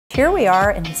Here we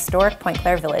are in historic Point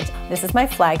Claire Village. This is my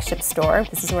flagship store.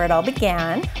 This is where it all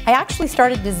began. I actually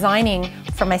started designing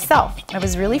for myself. I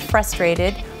was really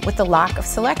frustrated with the lack of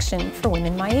selection for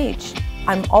women my age.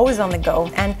 I'm always on the go,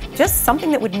 and just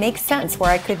something that would make sense where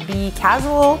I could be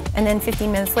casual and then 15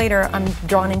 minutes later I'm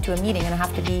drawn into a meeting and I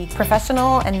have to be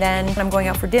professional, and then I'm going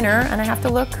out for dinner and I have to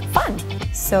look fun.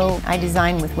 So I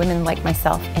design with women like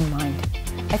myself in mind.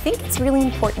 I think it's really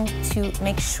important to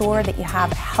make sure that you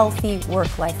have a healthy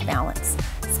work-life balance.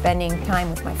 Spending time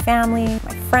with my family,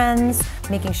 my friends,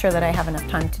 making sure that I have enough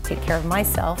time to take care of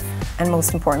myself, and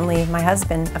most importantly, my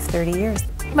husband of 30 years.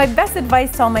 My best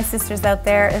advice to all my sisters out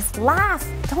there is laugh.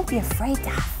 Don't be afraid to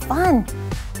have fun.